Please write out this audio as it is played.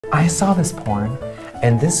I saw this porn,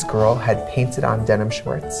 and this girl had painted on denim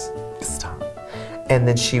shorts. Stop. And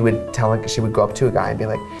then she would go up to a guy and be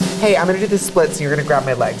like, hey, I'm gonna do the splits and you're gonna grab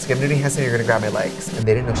my legs. I'm gonna do handstand and you're gonna grab my legs. And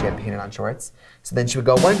they didn't know she had painted on shorts. So then she would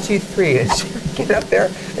go 1, 2, 3, and she would get up there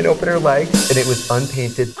and open her legs, and it was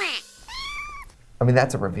unpainted. I mean,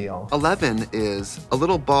 that's a reveal. 11 is a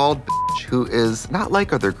little bald bitch who is not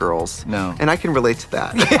like other girls. No. And I can relate to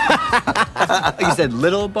that. You said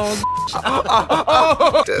little bald.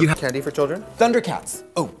 You have candy for children? Thundercats.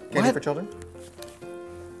 Oh, Candy what? for children?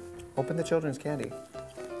 Open the children's candy.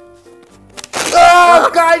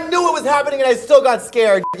 Oh, God, I knew it was happening and I still got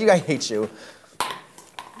scared. I hate you.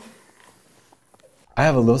 I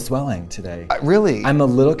have a little swelling today. Really? I'm a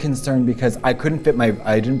little concerned because I couldn't fit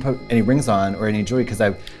I didn't put any rings on or any jewelry because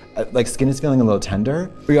like skin is feeling a little tender.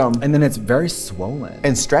 Yeah. And then it's very swollen.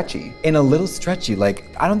 And stretchy. And a little stretchy. Like,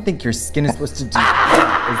 I don't think your skin is supposed to do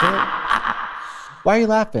that, is it? Why are you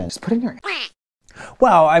laughing? Just put it in your.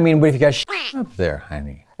 Well, I mean, what if you got up there,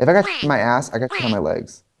 honey? If I got in my ass, I got on my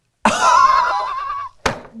legs.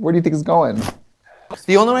 Where do you think it's going?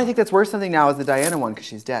 The only one I think that's worse something now is the Diana one, because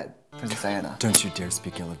she's dead. Princess Diana. Don't you dare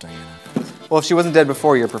speak ill of Diana. Well, if she wasn't dead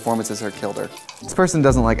before, your performances have killed her. This person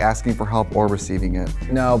doesn't like asking for help or receiving it.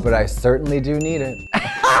 No, but I certainly do need it.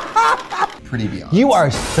 Pretty beyond. You are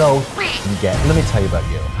so gay. Let me tell you about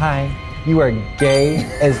you. Hi. You are gay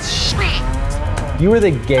as shit. You are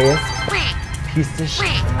the gayest piece of shit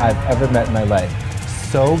I've ever met in my life.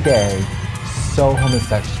 So gay, so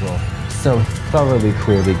homosexual, so thoroughly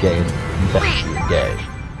queerly gay that you're gay.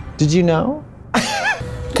 Did you know?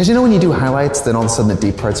 Because you know when you do highlights, then all of a sudden the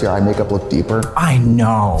deep parts of your eye makeup look deeper? I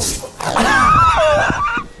know.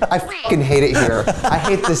 I fucking hate it here. I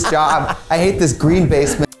hate this job. I hate this green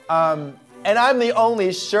basement. And I'm the only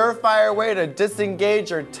surefire way to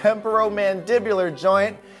disengage your temporomandibular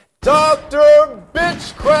joint, Dr.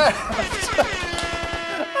 Bitchcraft.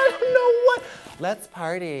 I don't know what. Let's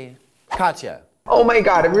party. Katya. Oh my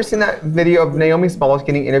God, have you ever seen that video of Naomi Smollett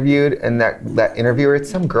getting interviewed and that interviewer, it's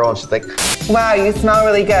some girl and she's like, wow, you smell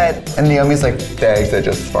really good. And Naomi's like, thanks, I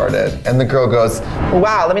just farted. And the girl goes,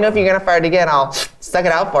 wow, let me know if you're gonna fart again, I'll suck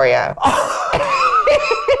it out for you.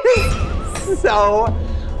 So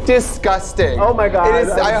disgusting. Oh my God. It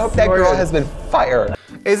is, I hope that girl has been fired.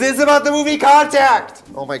 Is this about the movie Contact?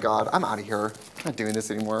 Oh my God, I'm out of here. I'm not doing this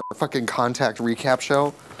anymore. Fucking Contact recap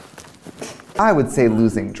show. I would say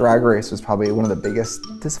losing Drag Race was probably one of the biggest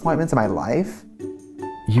disappointments of my life.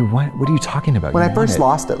 You what? What are you talking about? When You I first won it.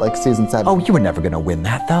 lost it, like season 7. Oh, you were never gonna win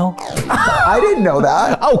that though. I didn't know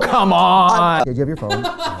that. Oh, come on. Okay, do you have your phone?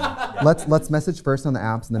 Let's message first on the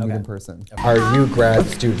apps and then meet in person. Are you grad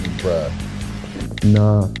student, bruh?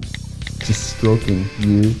 Nah, just stroking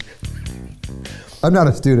you. I'm not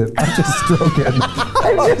a student, I'm just stroking.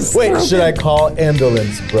 I'm just Wait, stroking. should I call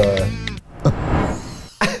ambulance, bruh?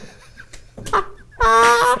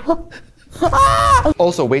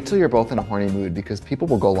 Also, wait till you're both in a horny mood because people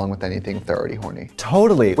will go along with anything if they're already horny.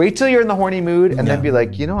 Totally. Wait till you're in the horny mood and then be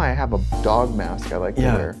like, you know, I have a dog mask I like to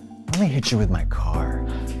wear. Let me hit you with my car.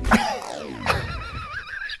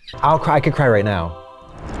 I'll cry. I could cry right now.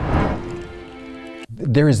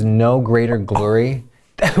 There is no greater glory.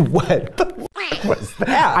 What? What's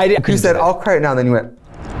that? You said, I'll cry right now, and then you went.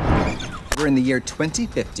 We're in the year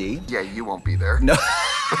 2050. Yeah, you won't be there. No.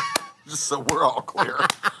 Just so we're all clear.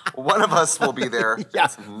 One of us will be there. Yeah.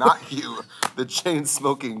 It's not you, the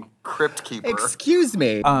chain-smoking crypt keeper. Excuse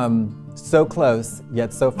me. So close,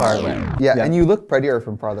 yet so far away. Yeah, and you look prettier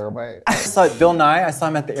from farther away. I saw Bill Nye, I saw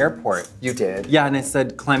him at the airport. You did? Yeah, and I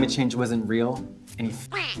said climate change wasn't real, and he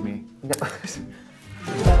f***ed me.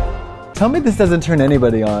 Tell me this doesn't turn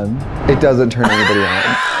anybody on. It doesn't turn anybody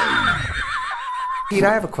on. Pete,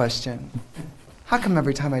 I have a question. How come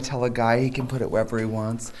every time I tell a guy he can put it wherever he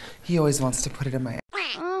wants, he always wants to put it in my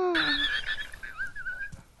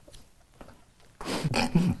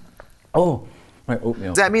Oh, my oatmeal.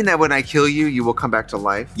 Does that mean that when I kill you, you will come back to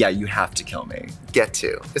life? Yeah, you have to kill me. Get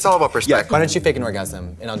to. It's all about Yeah, perspective. why don't you fake an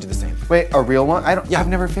orgasm, and I'll do the same. Wait, a real one? Yeah. I've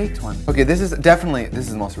never faked one. Okay, this is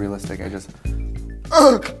the most realistic. I just.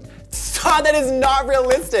 Stop, that is not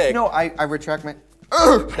realistic. No, I retract my.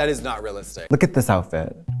 That is not realistic. Look at this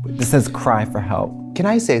outfit. This says cry for help. Can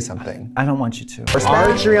I say something? I don't want you to.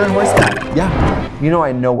 Archery on horseback. Yeah. You know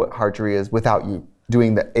I know what archery is without you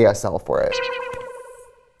doing the ASL for it.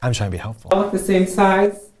 I'm trying to be helpful. All the same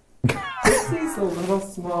size. This is a little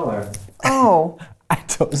smaller. Oh. I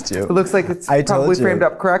told you. It looks like it's I told probably you. framed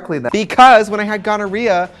up correctly then. Because when I had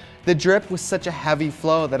gonorrhea, the drip was such a heavy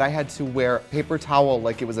flow that I had to wear a paper towel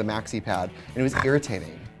like it was a maxi pad, and it was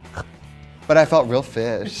irritating. But I felt real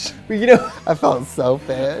fish. You know, I felt so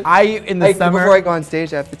fish. in the summer. Before I go on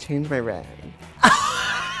stage, I have to change my rag.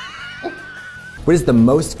 What is the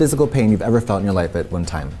most physical pain you've ever felt in your life at one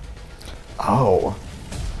time? Oh.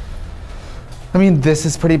 I mean, this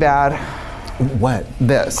is pretty bad. What?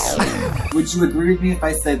 This. Would you agree with me if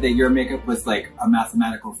I said that your makeup was like a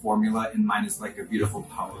mathematical formula and mine is like a beautiful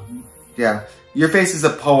poem? Yeah. Your face is a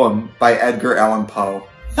poem by Edgar Allan Poe.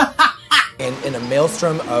 And in a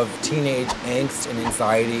maelstrom of teenage angst and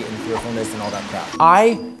anxiety and fearfulness and all that crap.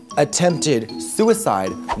 I attempted suicide,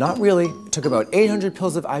 not really, took about 800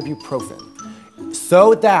 pills of ibuprofen.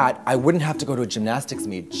 So that I wouldn't have to go to a gymnastics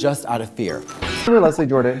meet just out of fear. Remember Leslie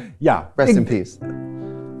Jordan? Yeah. Rest in peace.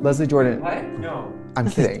 Leslie Jordan. What? No. I'm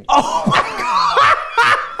kidding. Oh my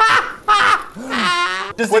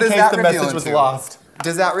God! Just What in does case that the reveal message was into? lost.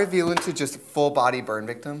 Does that reveal into just full body burn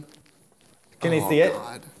victim? Can they see it?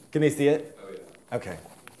 God. Can they see it? Oh, yeah. Okay.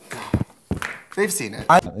 They've seen it.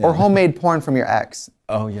 Or homemade porn from your ex.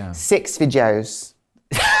 Oh, yeah. 6 videos.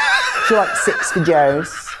 Do you like 6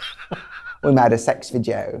 videos? We made a 6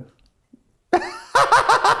 video.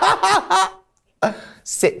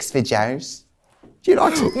 6 videos. Do you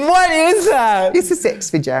like it? What is that? It's a 6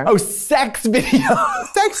 video. Oh, sex video.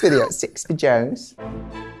 Sex video, 6 videos.